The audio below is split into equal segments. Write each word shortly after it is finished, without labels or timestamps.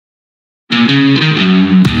Alright,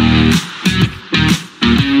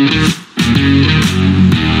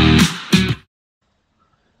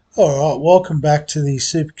 welcome back to the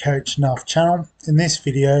Supercoach Nuff channel. In this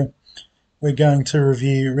video, we're going to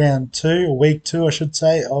review round 2, or week 2 I should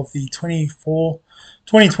say, of the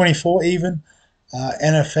 2024 even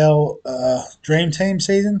NFL Dream Team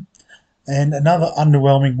season. And another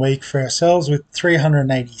underwhelming week for ourselves with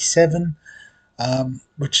 387,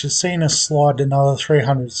 which has seen us slide another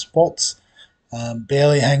 300 spots,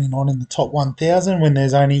 barely hanging on in the top 1,000 when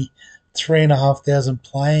there's only 3,500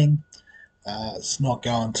 playing. It's not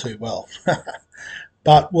going too well.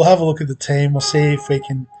 But we'll have a look at the team. We'll see if we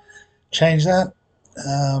can change that.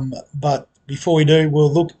 But before we do,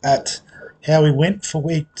 we'll look at how we went for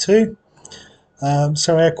week 2.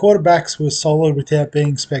 So our quarterbacks were solid without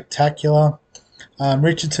being spectacular.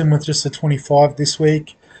 Richardson with just a 25 this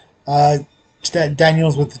week.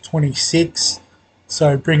 Daniels with the 26,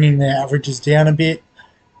 so bringing their averages down a bit.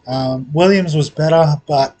 Williams was better,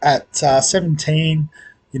 but at 17,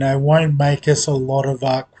 won't make us a lot of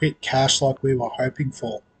quick cash like we were hoping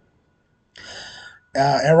for.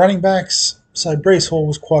 Our running backs, so Breece Hall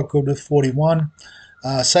was quite good with 41.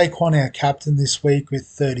 Saquon, our captain this week, with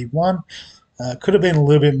 31. Could have been a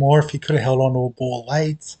little bit more if he could have held on to a ball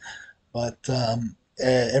late, but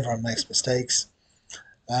everyone makes mistakes.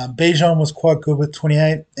 Bijan was quite good with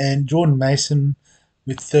 28, and Jordan Mason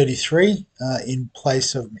with 33 in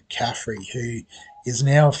place of McCaffrey, who is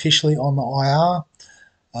now officially on the IR.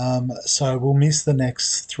 So we'll miss the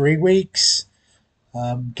next 3 weeks,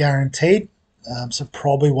 guaranteed. So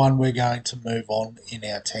probably one we're going to move on in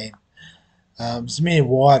our team. Zamir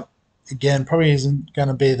White, again, probably isn't going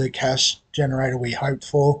to be the cash generator we hoped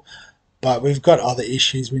for, but we've got other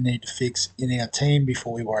issues we need to fix in our team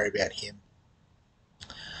before we worry about him.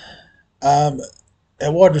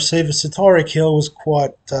 Our wide receiver, Tyreek Hill, was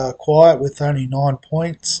quite quiet with only 9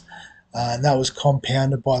 points, and that was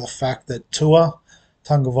compounded by the fact that Tua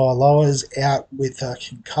Tagovailoa is out with a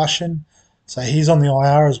concussion, so he's on the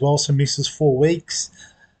IR as well, so misses 4 weeks.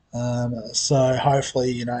 So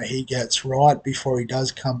hopefully, he gets right before he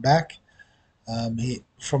does come back.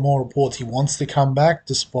 From all reports, he wants to come back,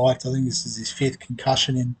 despite, I think this is his 5th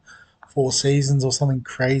concussion in 4 seasons or something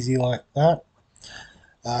crazy like that.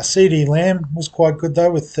 CeeDee Lamb was quite good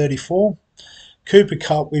though with 34. Cooper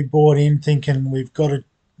Kupp we brought in thinking we've got a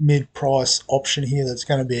mid-price option here that's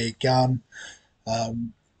going to be a gun.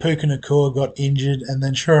 Puka Nacua got injured, and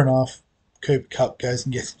then sure enough, Cooper Kupp goes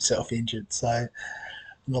and gets himself injured. So an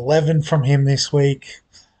 11 from him this week.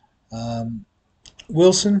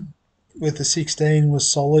 Wilson with the 16 was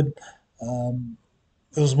solid.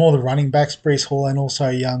 It was more the running backs, Breece Hall and also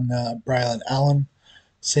young Braylon Allen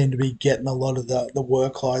seemed to be getting a lot of the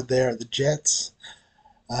workload there at the Jets.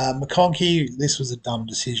 McConkey, this was a dumb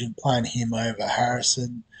decision, playing him over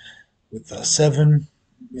Harrison with a 7,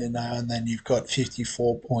 and then you've got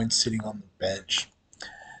 54 points sitting on the bench.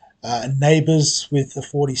 Neighbours with the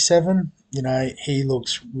 47, he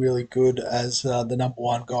looks really good as the number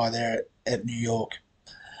 1 guy there at New York.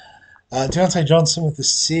 Deontay Johnson with the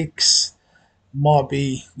 6, might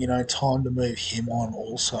be, time to move him on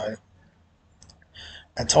also.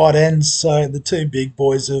 At tight ends, so the 2 big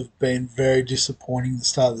boys have been very disappointing at the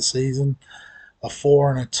start of the season. A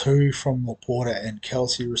 4 and a 2 from Laporta and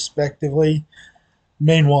Kelsey respectively.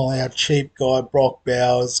 Meanwhile, our cheap guy Brock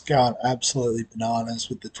Bowers going absolutely bananas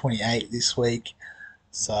with the 28 this week.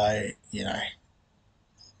 So,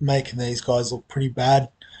 making these guys look pretty bad.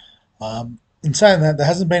 In saying that, there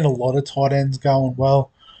hasn't been a lot of tight ends going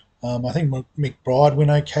well. I think McBride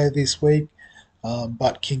went okay this week.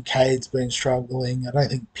 But Kincaid's been struggling. I don't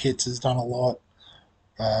think Pitts has done a lot.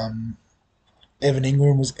 Evan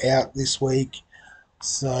Ingram was out this week.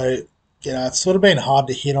 So, it's sort of been hard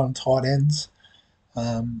to hit on tight ends.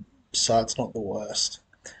 So it's not the worst.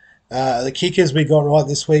 The kickers we got right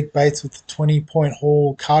this week, Bates with the 20-point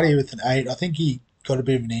haul, Cardi with an 8. I think he got a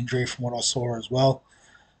bit of an injury from what I saw as well.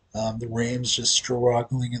 The Rams just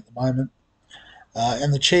struggling at the moment.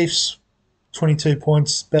 And the Chiefs, 22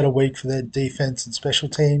 points, better week for their defense and special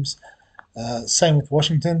teams. Same with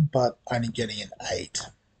Washington, but only getting an 8.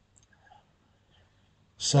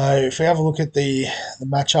 So if we have a look at the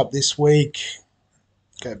matchup this week,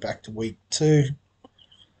 go back to week 2.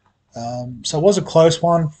 So it was a close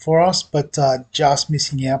one for us, but just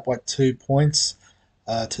missing out by 2 points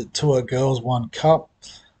to our girls 1 cup.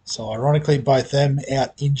 So ironically, both them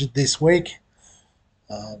out injured this week.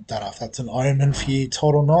 Don't know if that's an omen for you,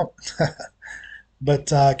 Todd, or not.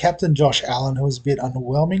 But Captain Josh Allen, who was a bit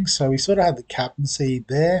underwhelming, so we sort of had the captaincy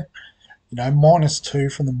there.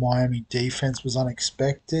 -2 from the Miami defense was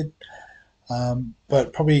unexpected.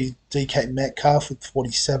 But probably DK Metcalf with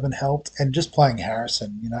 47 helped, and just playing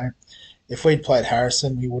Harrison. If we'd played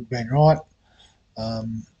Harrison, we would have been right.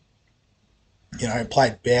 Um,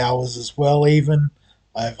 played Bowers as well, even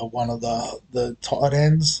over one of the tight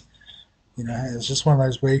ends. It was just one of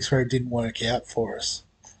those weeks where it didn't work out for us.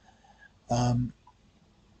 Um,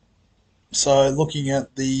 so looking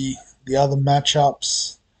at the other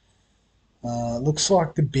matchups, looks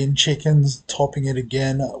like the Bin Chickens topping it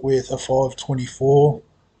again with a 524.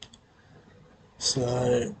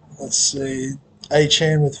 So let's see.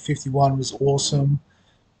 HN with 51 was awesome.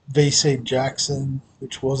 VC Jackson,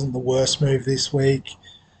 which wasn't the worst move this week.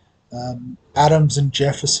 Adams and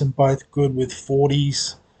Jefferson both good with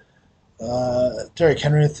 40s. Derek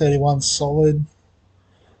Henry with 31 solid.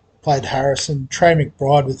 Played Harrison. Trey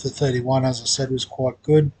McBride with the 31, as I said, was quite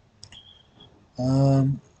good.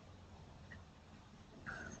 Um,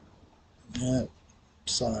 yeah,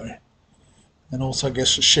 so. And also, I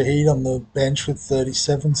guess, Shaheed on the bench with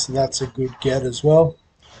 37, so that's a good get as well.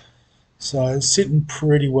 So sitting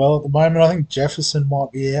pretty well at the moment. I think Jefferson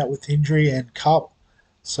might be out with injury and Cup,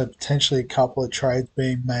 so potentially a couple of trades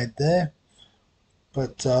being made there.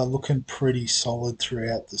 But looking pretty solid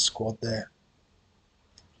throughout the squad there.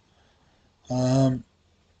 Um,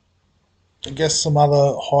 I guess some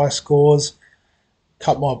other high scores.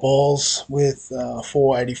 Cut my balls with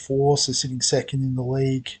 484, so sitting second in the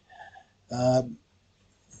league. Um,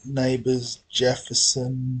 Neighbours,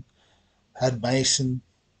 Jefferson, had Mason,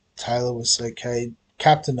 Taylor was okay.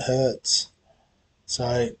 Captain Hurts. So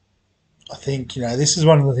I think, this is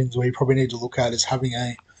one of the things we probably need to look at is having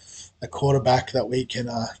a quarterback that we can,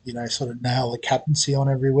 sort of nail the captaincy on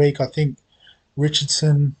every week. I think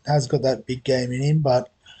Richardson has got that big game in him,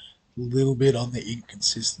 but a little bit on the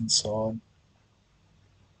inconsistent side.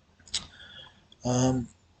 Um,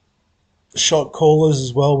 Shot callers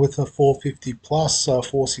as well with a 450 plus,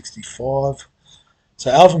 465. So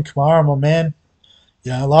Alvin Kamara, my man.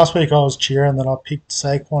 Last week I was cheering that I picked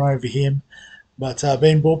Saquon over him, but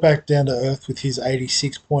being brought back down to earth with his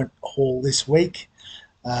 86-point haul this week,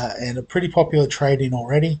 and a pretty popular trade in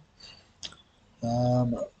already.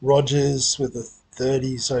 Rogers with a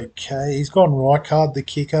 30 is okay. He's gone Rijkaard, the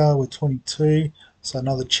kicker, with 22, so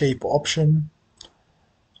another cheap option.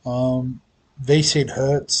 VC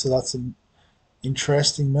Hurts, so that's an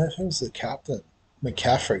interesting move. Who's the captain?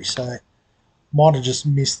 McCaffrey, so might have just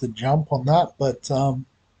missed the jump on that, but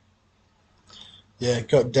yeah,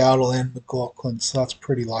 got Dowdle and McLaughlin, so that's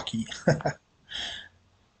pretty lucky.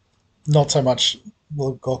 Not so much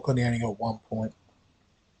McLaughlin, he only got 1 point.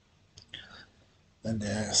 And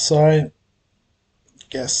yeah, so I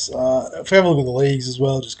guess if we have a look at the leagues as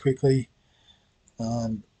well, just quickly,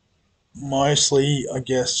 um, mostly I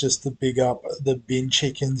guess just the big up the bin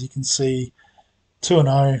chickens. You can see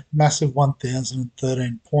 2-0, massive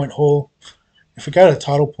 1,013-point haul. If we go to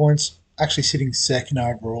total points, actually sitting second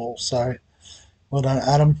overall. So well done,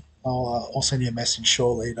 Adam. I'll send you a message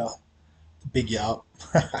shortly to big you up.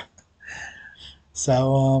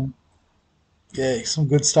 So yeah, some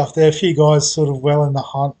good stuff there. A few guys sort of well in the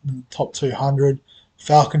hunt in the top 200.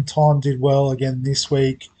 Falcon Time did well again this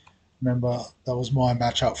week. Remember, that was my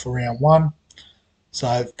matchup for round one. So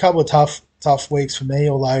a couple of tough weeks for me,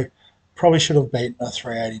 although probably should have beaten a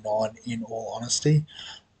 389 in all honesty.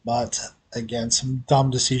 But again, some dumb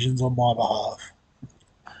decisions on my behalf.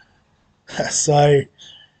 So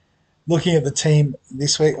looking at the team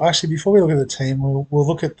this week, actually, before we look at the team, we'll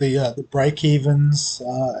look at the break evens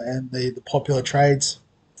and the popular trades.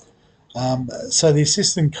 So the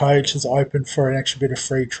assistant coach has opened for an extra bit of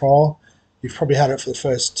free trial. You've probably had it for the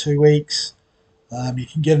first 2 weeks. You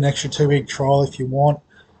can get an extra 2 week trial if you want.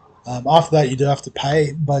 After that, you do have to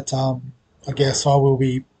pay, but I guess I will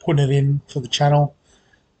be putting it in for the channel,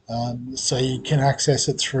 so you can access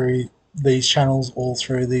it through these channels all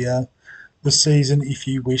through the season if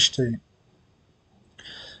you wish to.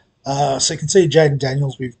 So you can see Jaden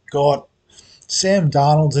Daniels. We've got Sam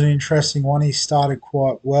Darnold's an interesting one. He started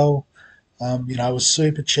quite well. It was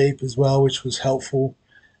super cheap as well, which was helpful.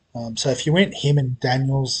 So if you went him and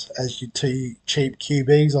Daniels as your two cheap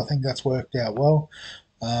QBs, I think that's worked out well.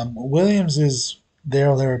 Williams is there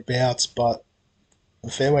or thereabouts, but a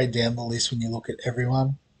fair way down the list when you look at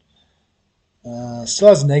everyone. Still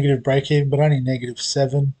has a negative break even, but only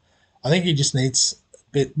 -7. I think he just needs a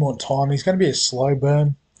bit more time. He's going to be a slow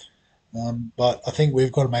burn, but I think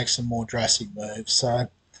we've got to make some more drastic moves. So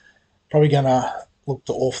probably going to look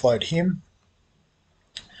to offload him.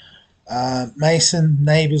 Mason,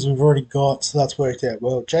 Neighbours we've already got, so that's worked out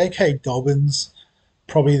well. J.K. Dobbins,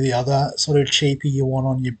 probably the other sort of cheapie you want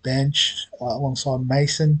on your bench alongside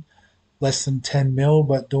Mason. Less than 10 mil,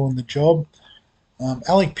 but doing the job.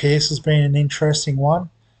 Alec Pierce has been an interesting one.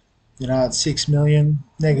 At 6 million,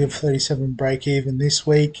 negative 37 break even this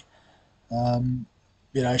week. Um,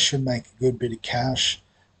 should make a good bit of cash.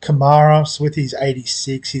 Kamara, so with his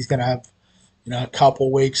 86, he's going to have a couple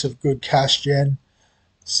of weeks of good cash gen.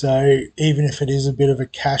 So even if it is a bit of a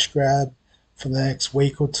cash grab for the next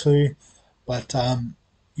week or two, but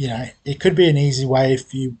it could be an easy way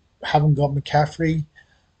if you haven't got McCaffrey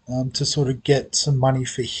to sort of get some money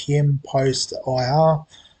for him post IR.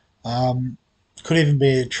 Um, could even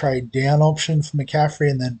be a trade down option for McCaffrey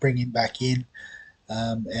and then bring him back in.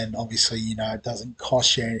 And obviously, it doesn't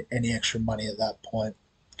cost you any extra money at that point.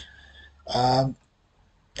 Um,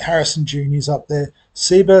 Harrison Jr.'s up there.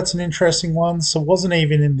 Siebert's an interesting one. So wasn't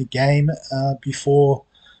even in the game before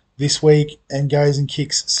this week and goes and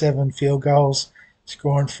kicks 7 field goals,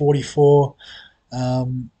 scoring 44.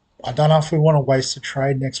 Um, I don't know if we want to waste a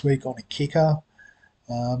trade next week on a kicker.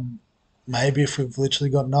 Um, Maybe if we've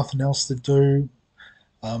literally got nothing else to do.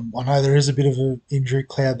 I know there is a bit of an injury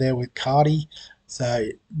cloud there with Cardi, so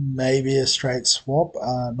maybe a straight swap.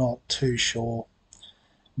 Not too sure.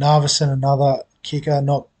 Narvison, another kicker,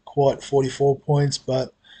 not quite 44 points,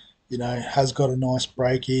 but has got a nice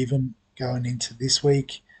break even going into this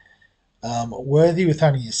week. Worthy with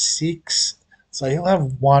only a 6, so he'll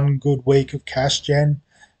have one good week of cash gen,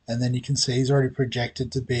 and then you can see he's already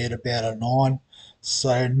projected to be at about a 9,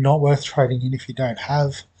 so not worth trading in if you don't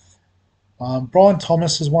have. Brian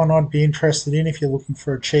Thomas is one I'd be interested in if you're looking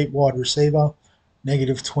for a cheap wide receiver,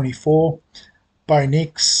 negative 24. Bo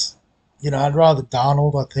Nix, I'd rather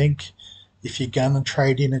Darnold, I think, if you're going to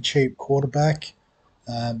trade in a cheap quarterback.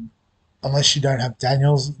 Um, Unless you don't have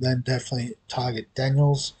Daniels, then definitely target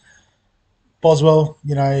Daniels. Boswell,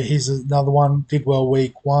 he's another one, did well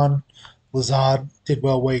week 1. Lazard did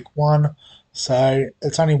well week 1. So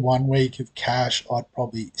it's only 1 week of cash. I'd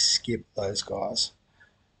probably skip those guys.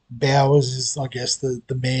 Bowers is, I guess, the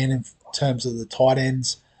man in terms of the tight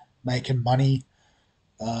ends making money.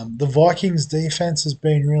 The Vikings defense has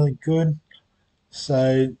been really good.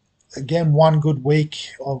 So, again, one good week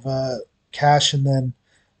of cash and then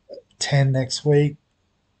 10 next week.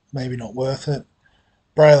 Maybe not worth it.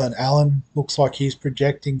 Braylon Allen looks like he's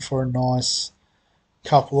projecting for a nice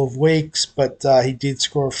couple of weeks, but he did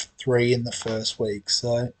score a 3 in the first week.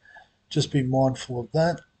 So, just be mindful of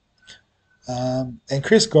that. And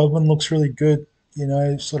Chris Godwin looks really good,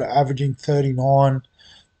 sort of averaging 39.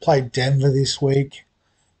 Played Denver this week.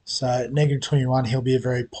 So, negative 21, he'll be a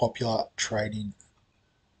very popular trading.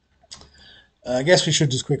 I guess we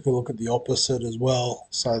should just quickly look at the opposite as well.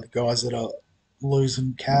 So, the guys that are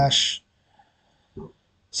losing cash.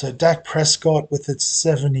 So, Dak Prescott with its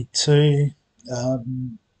 72,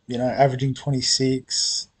 averaging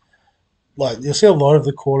 26. Like, you'll see a lot of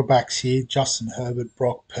the quarterbacks here: Justin Herbert,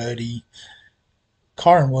 Brock Purdy.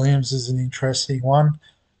 Kyron Williams is an interesting one.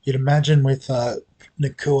 You'd imagine with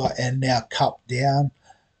Nakua and now Cup down,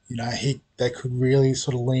 they could really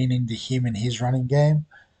sort of lean into him and his running game.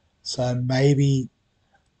 So maybe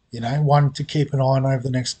one to keep an eye on over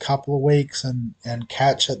the next couple of weeks and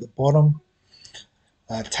catch at the bottom.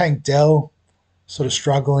 Tank Dell sort of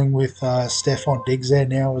struggling with Stephon Diggs there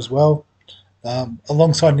now as well,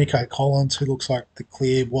 alongside Nico Collins, who looks like the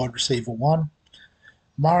clear wide receiver 1.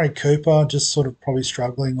 Murray Cooper just sort of probably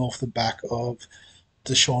struggling off the back of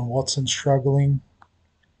Deshaun Watson struggling.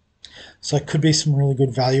 So it could be some really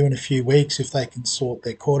good value in a few weeks if they can sort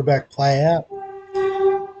their quarterback play out.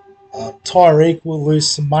 Tyreek will lose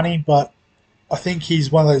some money, but I think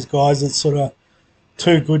he's one of those guys that's sort of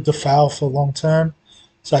too good to fail for long term.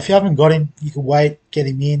 So if you haven't got him, you can wait, get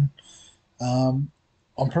him in. I'm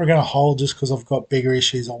probably going to hold just because I've got bigger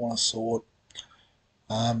issues I want to sort.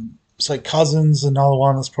 So Cousins, another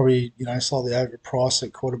one that's probably slightly overpriced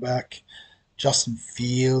at quarterback. Justin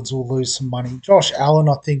Fields will lose some money. Josh Allen,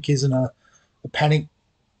 I think, isn't a panic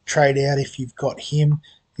trade out if you've got him.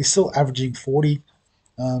 He's still averaging 40.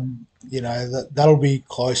 That'll be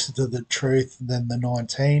closer to the truth than the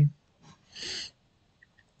 19.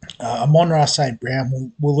 Amon-Ra St.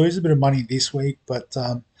 Brown will lose a bit of money this week, but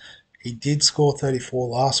he did score 34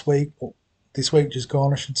 last week, or this week just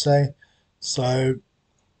gone, I should say. So,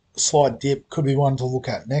 slight dip could be one to look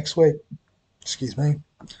at next week. Excuse me.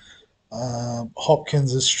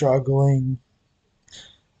 Hopkins is struggling.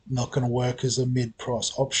 Not going to work as a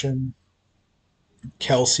mid-price option.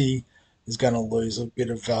 Kelsey is going to lose a bit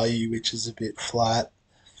of value, which is a bit flat.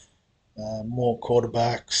 More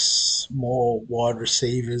quarterbacks, more wide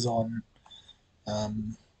receivers on.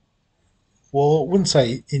 Well, I wouldn't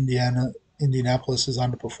say Indianapolis is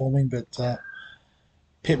underperforming, but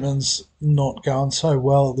Pittman's not going so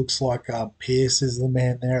well. It looks like Pierce is the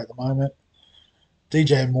man there at the moment.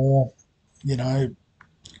 DJ Moore, you know,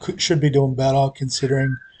 should be doing better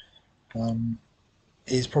considering um,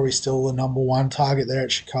 he's probably still the number one target there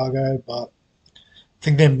at Chicago, but I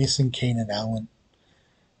think they're missing Keenan Allen.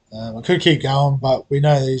 I could keep going, but we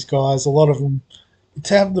know these guys. A lot of them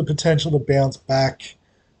have the potential to bounce back,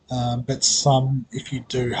 but some, if you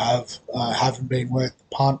do have, haven't been worth the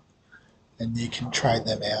punt, and you can trade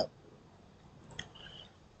them out.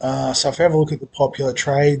 So if we have a look at the popular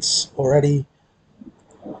trades already,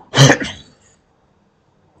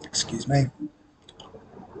 excuse me.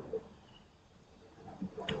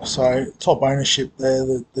 So top ownership there,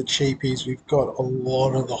 the cheapies. We've got a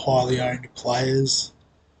lot of the highly owned players,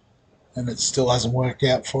 and it still hasn't worked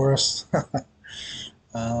out for us.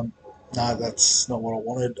 um, no, that's not what I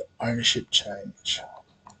wanted. Ownership change.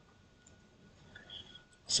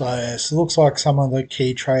 So it looks like some of the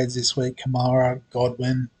key trades this week: Kamara,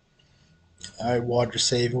 Godwin, a wide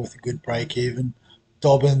receiver with a good break even,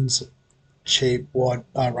 Dobbins, cheap wide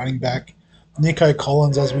running back. Nico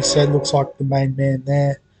Collins, as we said, looks like the main man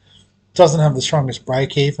there. Doesn't have the strongest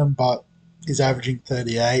break even, but is averaging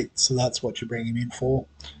 38, so that's what you bring him in for.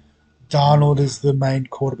 Darnold is the main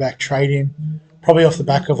quarterback trade in, probably off the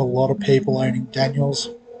back of a lot of people owning Daniels.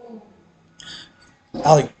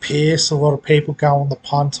 Alec Pierce, a lot of people go on the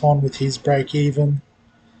punt on with his break even.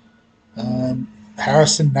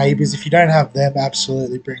 Harrison Neighbours, if you don't have them,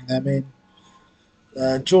 absolutely bring them in.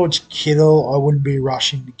 George Kittle, I wouldn't be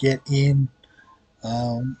rushing to get in.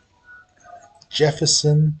 Um,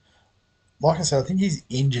 Jefferson, like I said, I think he's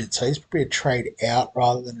injured, so he's probably a trade out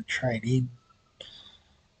rather than a trade in.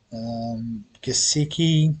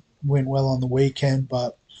 Gasicki went well on the weekend,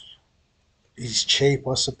 but he's cheap,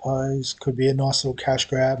 I suppose. Could be a nice little cash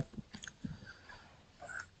grab.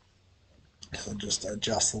 I'll just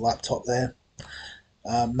adjust the laptop there.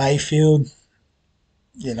 Mayfield,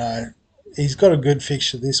 you know, he's got a good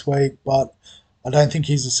fixture this week, but I don't think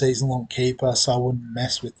he's a season-long keeper, so I wouldn't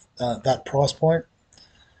mess with that price point.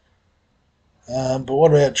 But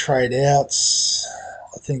what about trade outs?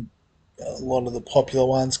 I think a lot of the popular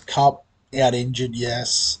ones: Cup out injured,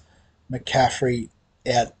 yes. McCaffrey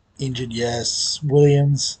out injured, yes.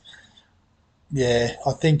 Williams, yeah.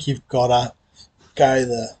 I think you've got to go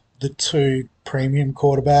the two premium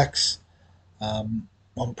quarterbacks.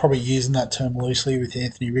 I'm probably using that term loosely with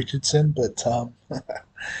Anthony Richardson, but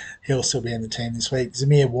he'll still be in the team this week.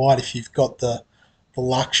 Zamir White, if you've got the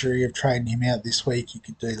luxury of trading him out this week, you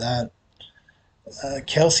could do that.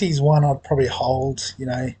 Kelsey's one I'd probably hold. You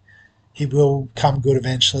know, he will come good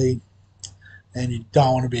eventually, and you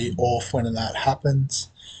don't want to be off when that happens.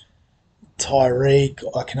 Tyreek,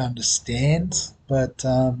 I can understand, but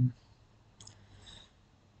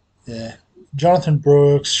yeah, Jonathan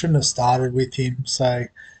Brooks shouldn't have started with him, so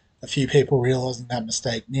a few people realising that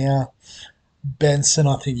mistake now. Benson,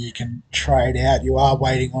 I think you can trade out. You are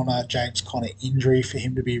waiting on a James Conner injury for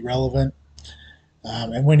him to be relevant,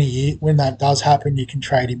 and when that does happen, you can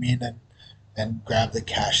trade him in and grab the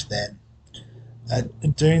cash then.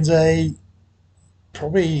 Dunze,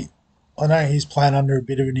 probably, I know he's playing under a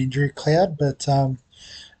bit of an injury cloud, but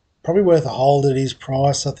probably worth a hold at his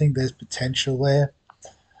price. I think there's potential there.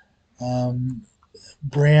 Um,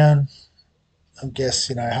 Brown, I guess,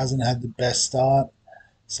 hasn't had the best start,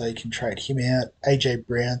 so you can trade him out. AJ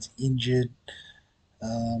Brown's injured.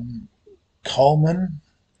 Um, Coleman,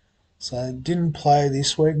 so didn't play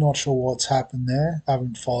this week. Not sure what's happened there. I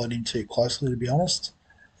haven't followed him too closely, to be honest.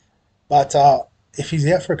 But if he's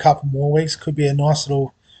out for a couple more weeks, could be a nice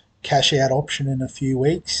little cash out option in a few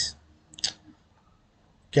weeks.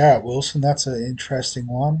 Garrett Wilson, that's an interesting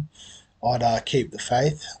one. I'd keep the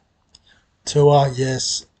faith. Tua,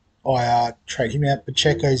 yes, I trade him out.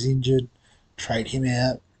 Pacheco's injured, trade him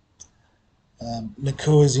out.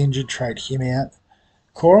 Nakua's injured, trade him out.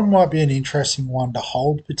 Corum might be an interesting one to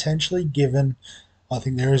hold potentially, given I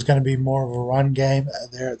think there is going to be more of a run game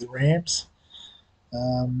there at the Rams.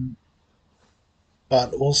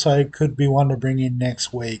 But also could be one to bring in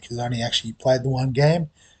next week because only actually played the one game.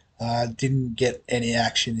 Didn't get any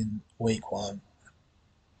action in week one.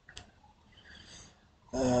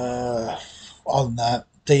 Other than that,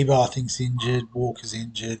 Debo I think's injured, Walker's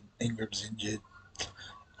injured, Ingram's injured,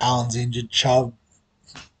 Allen's injured, Chubb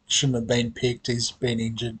shouldn't have been picked. He's been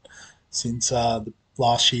injured since the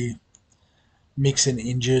last year. Mixon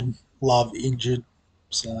injured, Love injured.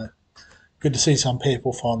 So good to see some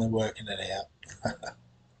people finally working it out.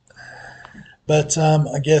 But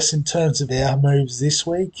I guess in terms of our moves this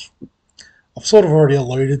week, I've sort of already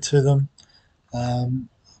alluded to them. Um,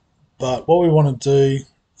 but what we want to do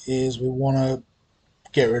is we want to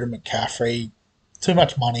get rid of McCaffrey. Too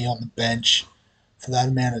much money on the bench for that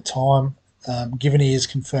amount of time. given he is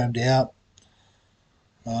confirmed out.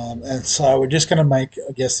 And so we're just going to make,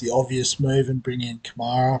 I guess, the obvious move and bring in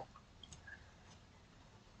Kamara.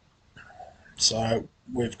 So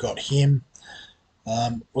we've got him.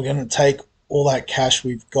 We're going to take all that cash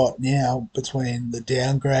we've got now between the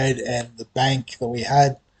downgrade and the bank that we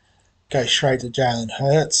had, go straight to Jalen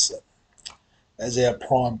Hurts as our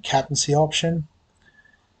prime captaincy option.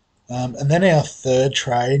 And then our third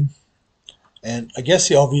trade, and I guess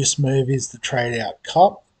the obvious move is to trade out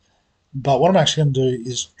Cup. But what I'm actually going to do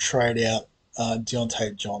is trade out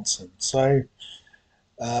Deontay Johnson. So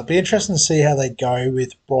be interesting to see how they go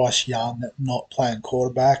with Bryce Young not playing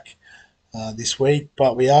quarterback this week.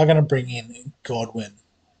 But we are going to bring in Godwin.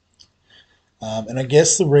 And I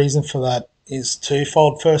guess the reason for that is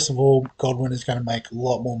twofold. First of all, Godwin is going to make a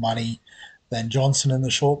lot more money than Johnson in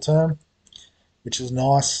the short term, which is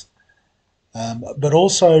nice. But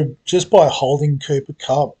also, just by holding Cooper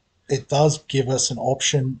Kupp, it does give us an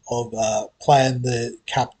option of playing the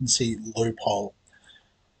captaincy loophole.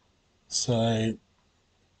 So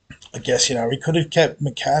I guess, we could have kept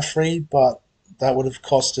McCaffrey, but that would have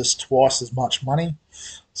cost us twice as much money.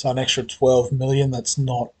 So an extra 12 million that's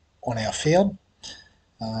not on our field.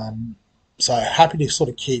 So happy to sort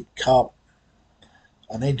of keep Kupp.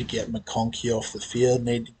 I need to get McConkey off the field,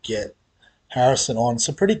 need to get Harrison on.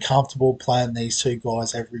 So pretty comfortable playing these two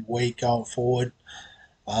guys every week going forward.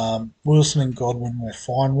 Wilson and Godwin we're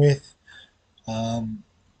fine with.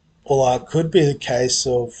 Although it could be the case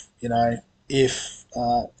of, if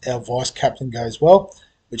our vice captain goes well,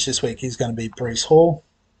 which this week is going to be Breece Hall,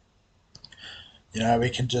 we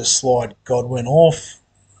can just slide Godwin off,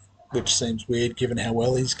 which seems weird given how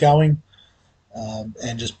well he's going,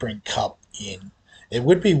 and just bring Kupp in. It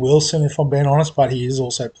would be Wilson if I'm being honest, but he is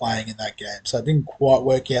also playing in that game. So it didn't quite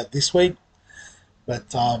work out this week.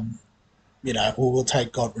 But, we'll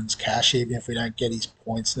take Godwin's cash even if we don't get his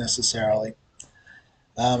points necessarily.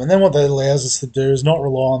 And then what that allows us to do is not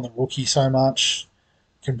rely on the rookie so much.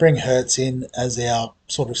 Can bring Hurts in as our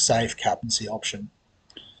sort of safe captaincy option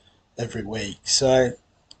every week. So,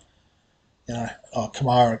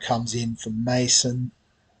 Kamara comes in for Mason.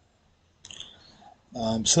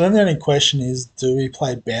 So then the only question is, do we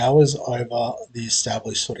play Bowers over the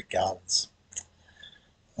established sort of guns?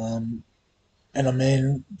 And I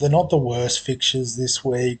mean, they're not the worst fixtures this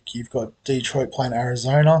week. You've got Detroit playing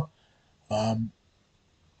Arizona,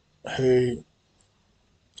 who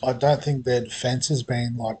I don't think their defense has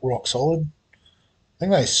been like rock solid. I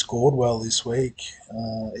think they scored well this week.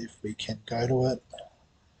 If we can go to it,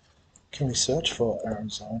 can we search for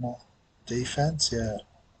Arizona defense? Yeah.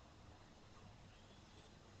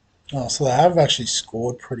 Oh, so they have actually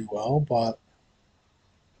scored pretty well, but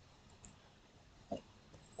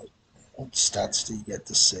what stats do you get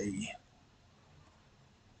to see?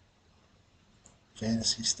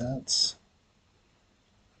 Fantasy stats.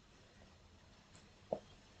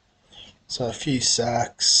 So a few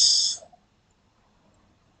sacks.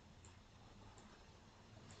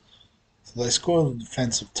 So they scored a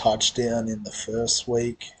defensive touchdown in the first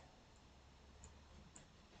week.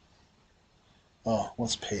 Oh,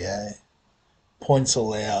 what's PA? Points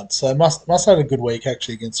allowed. So must have had a good week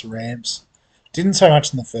actually against the Rams. Didn't so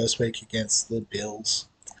much in the first week against the Bills.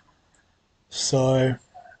 So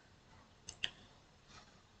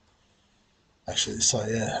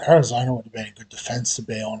yeah, Arizona would have been a good defense to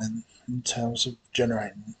be on in terms of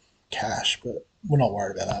generating cash, but we're not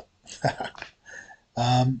worried about that.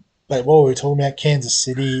 But what were we talking about? Kansas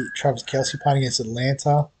City, Travis Kelce playing against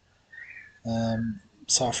Atlanta.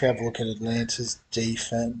 So if we have a look at Atlanta's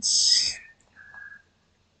defense,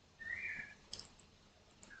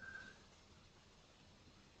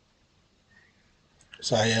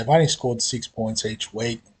 so yeah, they've only scored 6 points each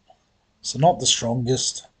week, so not the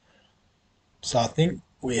strongest. So I think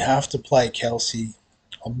we have to play Kelce.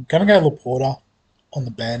 I'm going to go Laporta on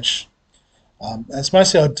the bench. It's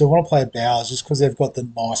mostly I do want to play Bowers just because they've got the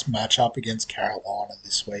nice matchup against Carolina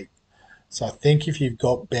this week. So I think if you've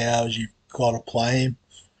got Bowers, you've got to play him,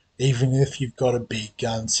 even if you've got a big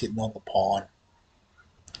gun sitting on the pine.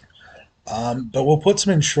 But we'll put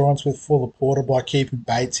some insurance with for Laporta by keeping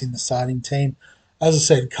Bates in the starting team. As I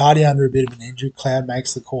said, Cardi under a bit of an injury cloud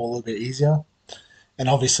makes the call a little bit easier. And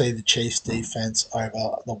obviously the Chiefs defense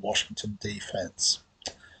over the Washington defense.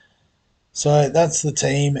 So that's the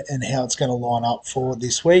team and how it's going to line up for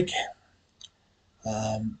this week.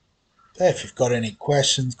 If you've got any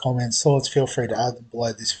questions, comments, thoughts, feel free to add them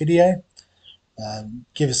below this video.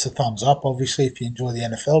 Give us a thumbs up, obviously, if you enjoy the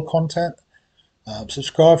NFL content.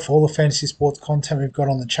 Subscribe for all the fantasy sports content we've got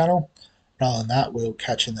on the channel. And other than that, we'll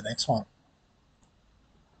catch you in the next one.